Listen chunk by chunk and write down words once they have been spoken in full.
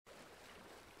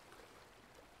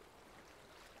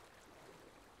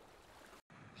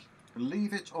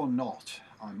Believe it or not,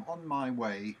 I'm on my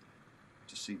way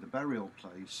to see the burial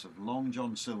place of Long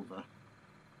John Silver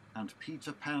and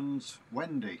Peter Pan's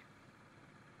Wendy.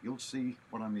 You'll see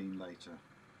what I mean later.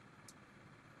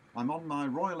 I'm on my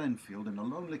Royal Enfield in a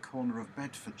lonely corner of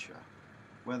Bedfordshire,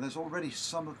 where there's already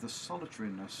some of the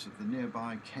solitariness of the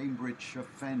nearby Cambridgeshire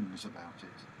fens about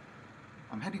it.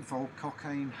 I'm heading for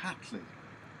Cockayne Hatley,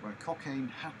 where Cockayne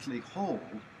Hatley Hall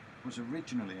was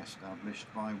originally established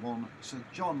by one Sir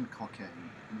John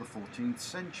Cockayne in the 14th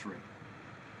century.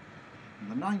 In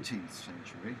the 19th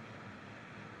century,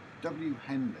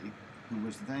 Henley, who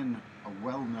was then a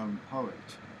well-known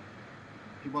poet,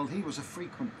 he was a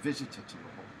frequent visitor to the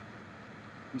hall.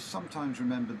 He's sometimes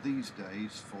remembered these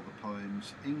days for the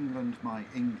poems England, My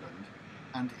England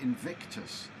and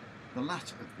Invictus, the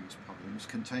latter of these poems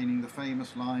containing the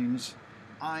famous lines,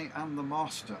 "I am the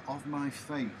master of my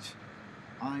fate,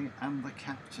 I am the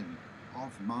captain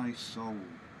of my soul."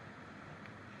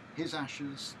 His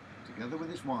ashes, together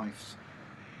with his wife's,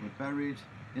 were buried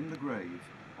in the grave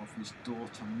of his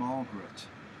daughter Margaret,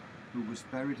 who was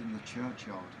buried in the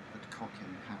churchyard at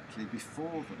Cockayne Hatley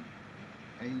before them,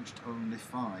 aged only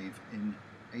 5 in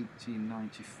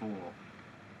 1894.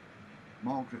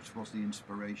 Margaret was the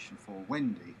inspiration for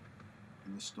Wendy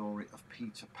in the story of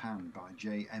Peter Pan by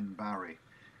J M Barrie,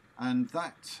 and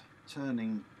that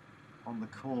turning on the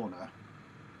corner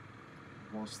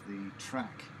was the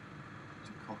track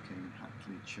to Cockayne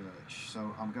Hatley Church,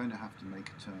 so I'm going to have to make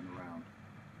a turn around.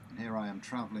 And here I am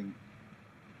travelling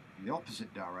in the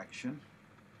opposite direction.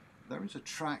 There is a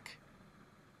track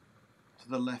to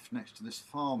the left next to this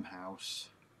farmhouse,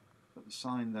 but the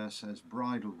sign there says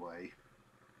Bridle Way,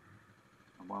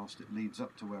 and whilst it leads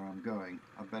up to where I'm going,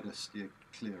 I'd better steer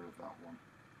clear of that one.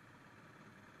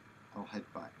 I'll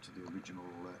head back to the original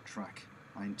track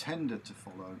I intended to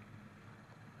follow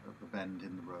at the bend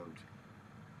in the road.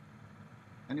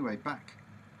 Anyway, back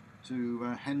to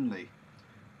Henley,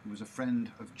 who was a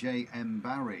friend of J M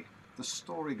Barrie. The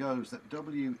story goes that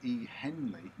W.E.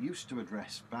 Henley used to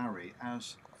address Barrie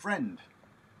as friend.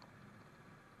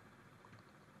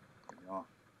 Here we are,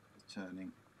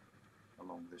 turning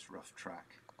along this rough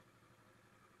track.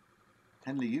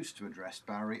 Henley used to address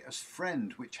Barrie as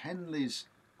friend, which Henley's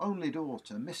only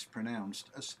daughter mispronounced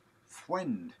as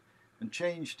Fwend and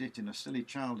changed it in a silly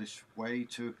childish way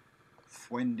to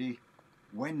Fwendy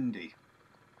Wendy,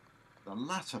 the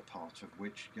latter part of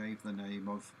which gave the name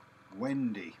of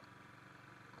Wendy,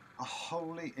 a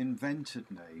wholly invented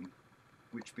name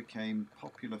which became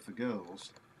popular for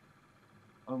girls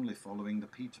only following the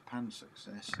Peter Pan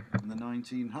success in the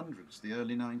 1900s, the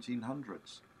early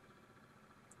 1900s.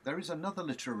 There is another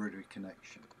literary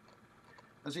connection.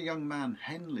 As a young man,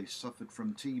 Henley suffered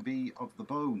from TB of the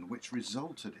bone, which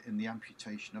resulted in the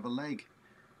amputation of a leg.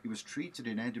 He was treated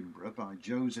in Edinburgh by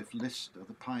Joseph Lister,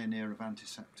 the pioneer of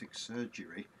antiseptic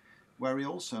surgery, where he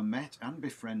also met and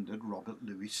befriended Robert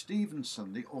Louis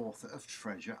Stevenson, the author of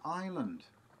Treasure Island.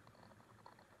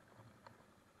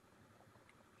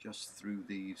 Just through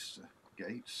these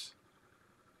gates,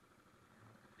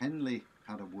 Henley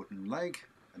had a wooden leg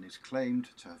and is claimed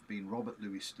to have been Robert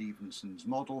Louis Stevenson's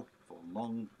model for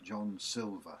Long John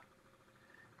Silver.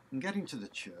 And getting to the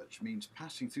church means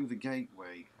passing through the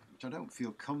gateway, which I don't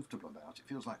feel comfortable about. It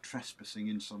feels like trespassing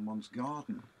in someone's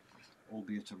garden,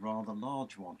 albeit a rather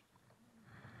large one.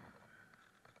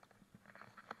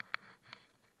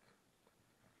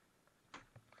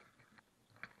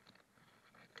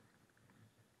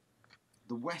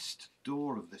 The west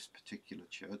door of this particular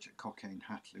church at Cockayne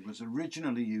Hatley was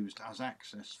originally used as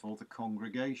access for the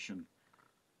congregation,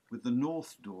 with the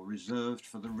north door reserved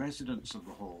for the residents of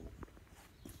the hall.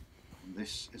 And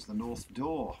this is the north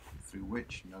door through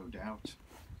which, no doubt,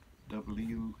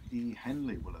 W.E.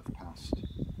 Henley will have passed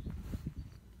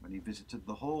when he visited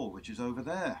the hall, which is over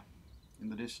there in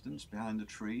the distance behind the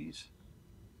trees.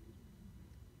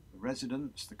 The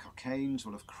residents, the Cockaynes,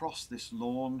 will have crossed this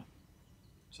lawn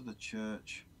to the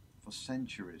church for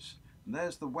centuries. And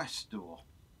there's the west door,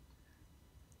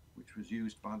 which was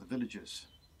used by the villagers.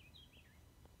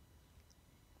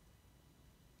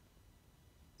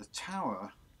 The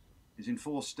tower is in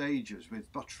 4 stages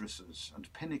with buttresses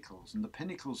and pinnacles, and the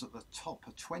pinnacles at the top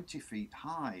are 20 feet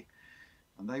high,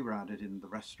 and they were added in the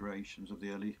restorations of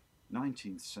the early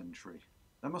 19th century.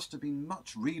 There must have been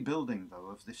much rebuilding, though,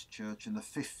 of this church in the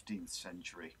 15th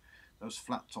century. Those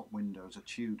flat-top windows are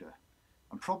Tudor,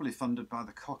 and probably funded by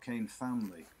the Cockayne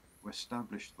family, who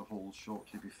established the hall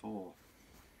shortly before.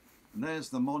 And there's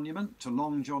the monument to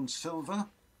Long John Silver,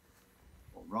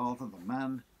 or rather the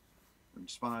man who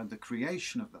inspired the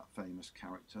creation of that famous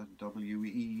character,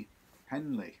 W.E.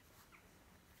 Henley.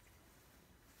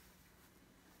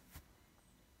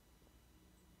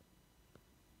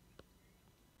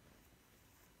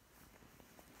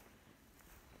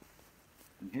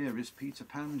 here is Peter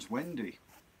Pan's Wendy,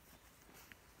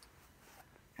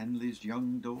 Henley's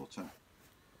young daughter.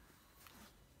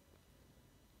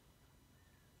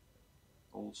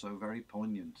 Also very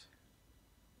poignant.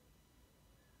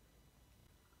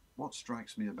 What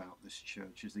strikes me about this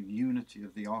church is the unity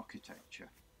of the architecture.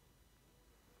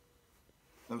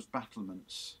 Those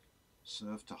battlements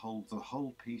serve to hold the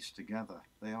whole piece together.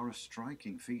 They are a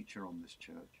striking feature on this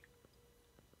church.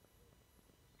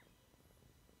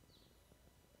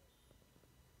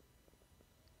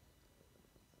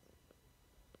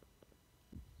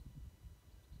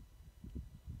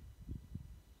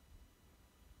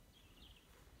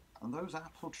 And those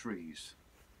apple trees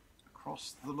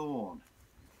across the lawn,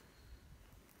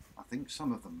 I think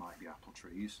some of them might be apple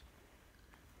trees,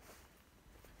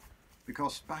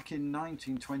 because back in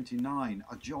 1929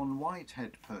 a John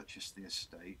Whitehead purchased the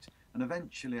estate and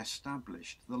eventually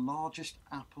established the largest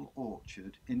apple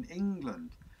orchard in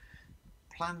England,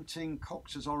 planting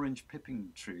Cox's orange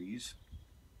pippin trees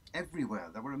everywhere.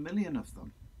 There were 1 million of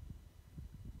them,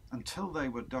 until they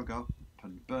were dug up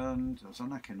and burned as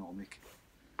uneconomic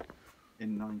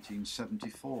in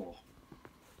 1974.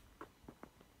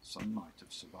 Some might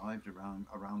have survived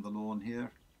around the lawn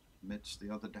here, amidst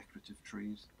the other decorative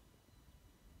trees.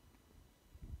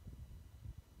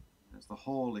 There's the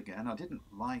hall again. I didn't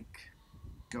like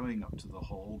going up to the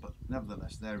hall, but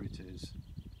nevertheless there it is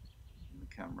in the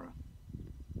camera.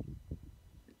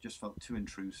 It just felt too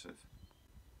intrusive.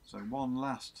 So one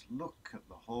last look at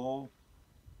the hall.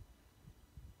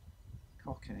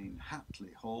 Cockayne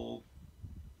Hatley Hall,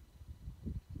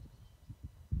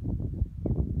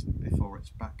 before it's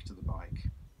back to the bike.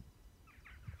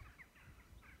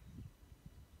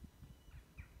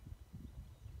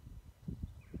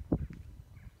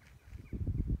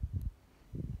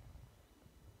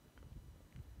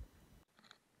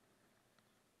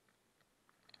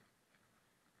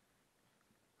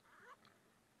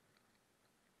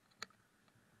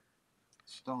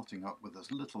 Starting up with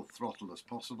as little throttle as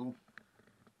possible.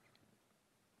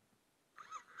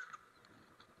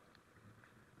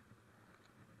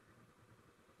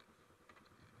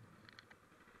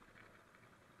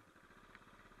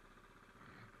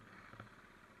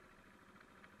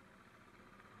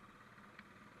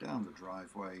 Down the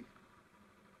driveway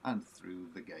and through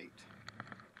the gate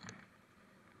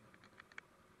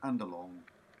and along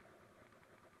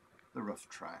the rough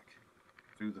track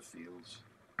through the fields.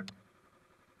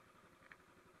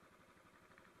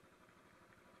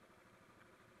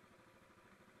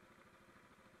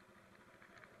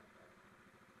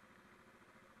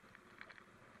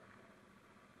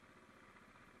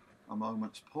 A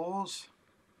moment's pause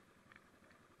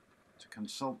to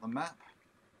consult the map.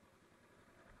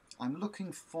 I'm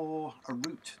looking for a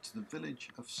route to the village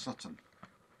of Sutton.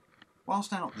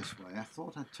 Whilst out this way, I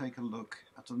thought I'd take a look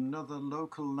at another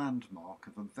local landmark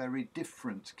of a very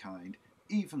different kind,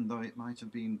 even though it might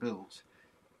have been built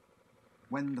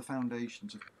when the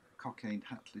foundations of Cockayne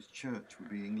Hatley's church were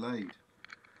being laid.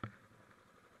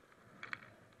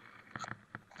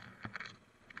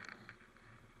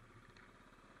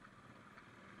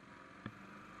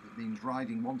 It means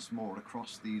riding once more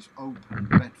across these open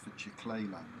Bedfordshire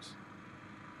claylands.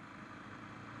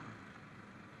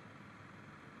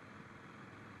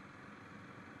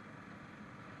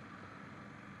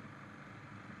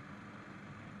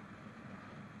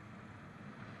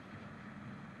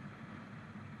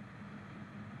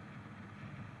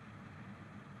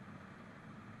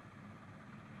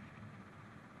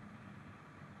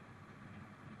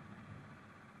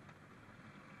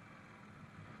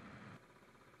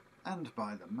 And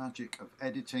by the magic of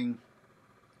editing,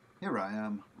 here I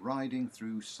am riding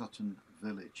through Sutton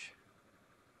village.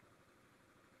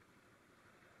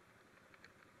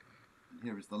 And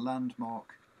here is the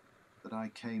landmark that I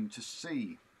came to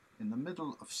see. In the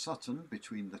middle of Sutton,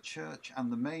 between the church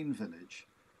and the main village,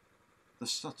 the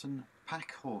Sutton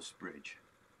Pack Horse Bridge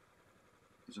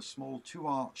is a small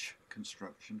 2-arch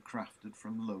construction crafted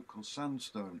from local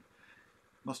sandstone.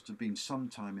 Must have been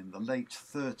sometime in the late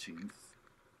 13th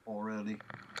or early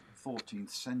 14th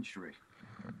century.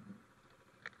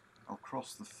 I'll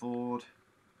cross the ford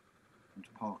and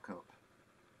park up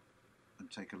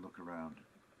and take a look around.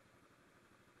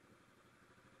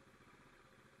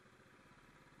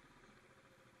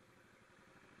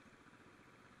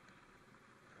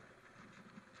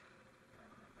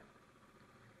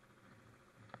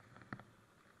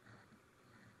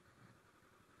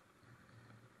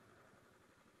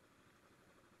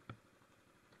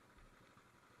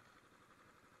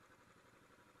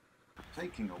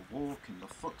 Taking a walk in the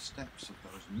footsteps of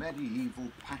those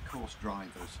medieval pack horse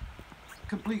drivers,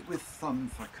 complete with thumb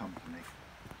for company.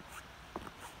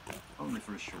 only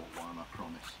for a short while, I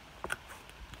promise.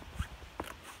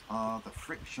 Ah, the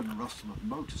friction and rustle of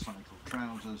motorcycle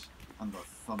trousers and the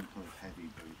thump of heavy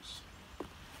boots.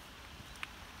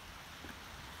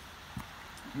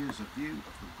 And here's a view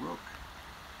of the brook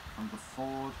and the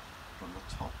ford from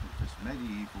the top of this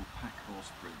medieval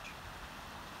packhorse bridge.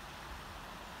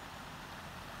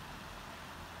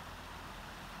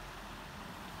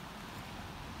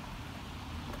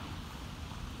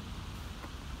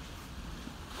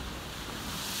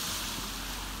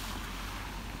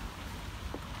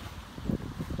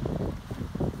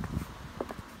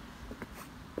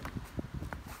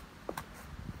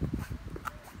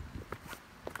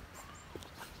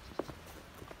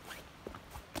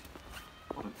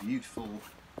 Beautiful,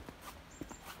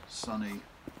 sunny,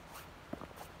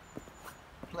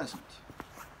 pleasant,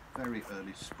 very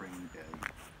early spring day.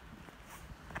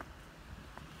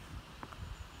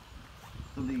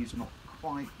 The leaves not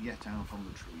quite yet out on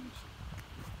the trees.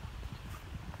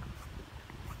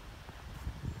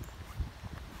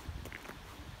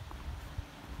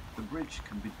 The bridge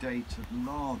can be dated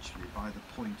largely by the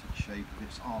pointed shape of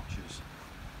its arches.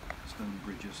 Stone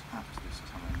bridges after this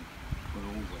time were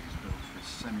always built with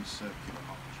semicircular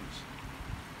arches.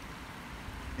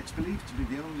 It's believed to be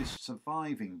the only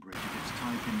surviving bridge of its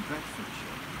type in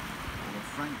Bedfordshire, although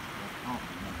frankly there can't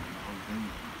be none in the whole of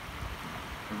England.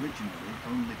 Originally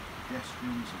only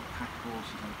pedestrians and pack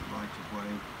horses had the right of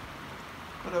way,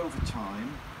 but over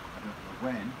time, I don't know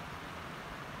when,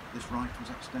 this right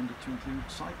was extended to include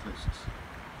cyclists.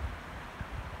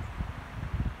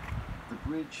 The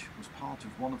bridge was part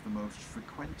of one of the most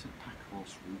frequented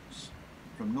packhorse routes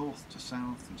from north to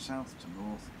south and south to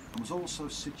north, and was also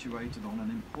situated on an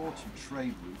important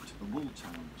trade route to the wool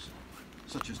towns,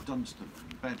 such as Dunstable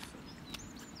and Bedford.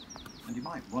 And you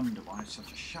might wonder why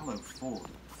such a shallow ford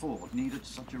needed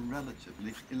such a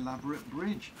relatively elaborate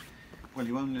bridge. Well,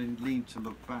 you only need to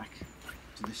look back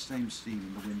to this same scene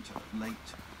in the winter of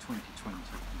late 2020,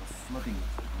 and the flooding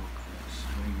of the brook went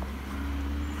swinging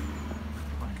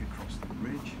back across the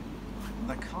bridge, and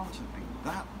there can't have been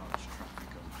that much traffic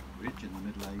on the bridge in the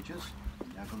Middle Ages.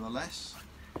 Nevertheless,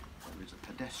 there is a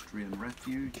pedestrian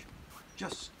refuge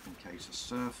just in case a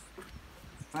serf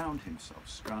found himself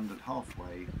stranded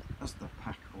halfway as the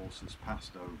pack horses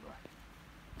passed over.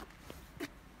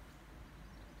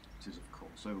 It is of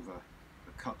course over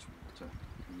the cutwater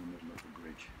in the middle of the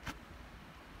bridge.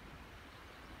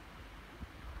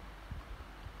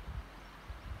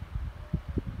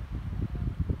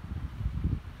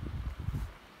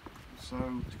 So,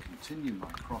 to continue my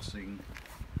crossing,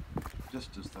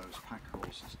 just as those pack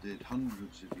horses did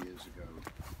hundreds of years ago,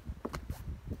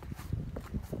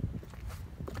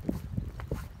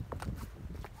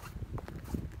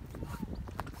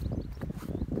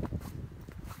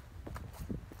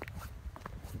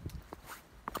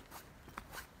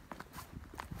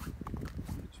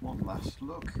 it's one last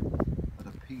look at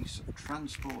a piece of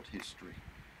transport history.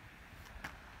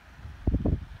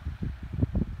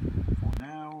 For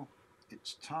now,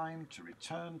 it's time to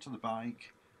return to the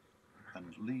bike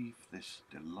and leave this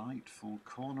delightful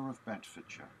corner of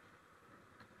Bedfordshire,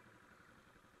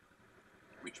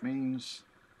 which means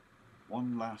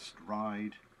one last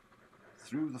ride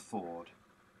through the ford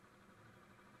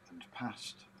and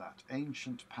past that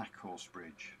ancient packhorse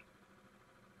bridge.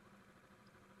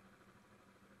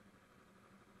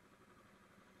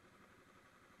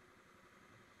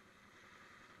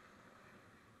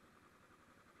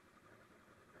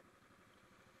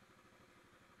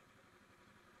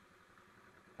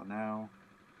 For now,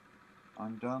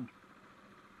 I'm done.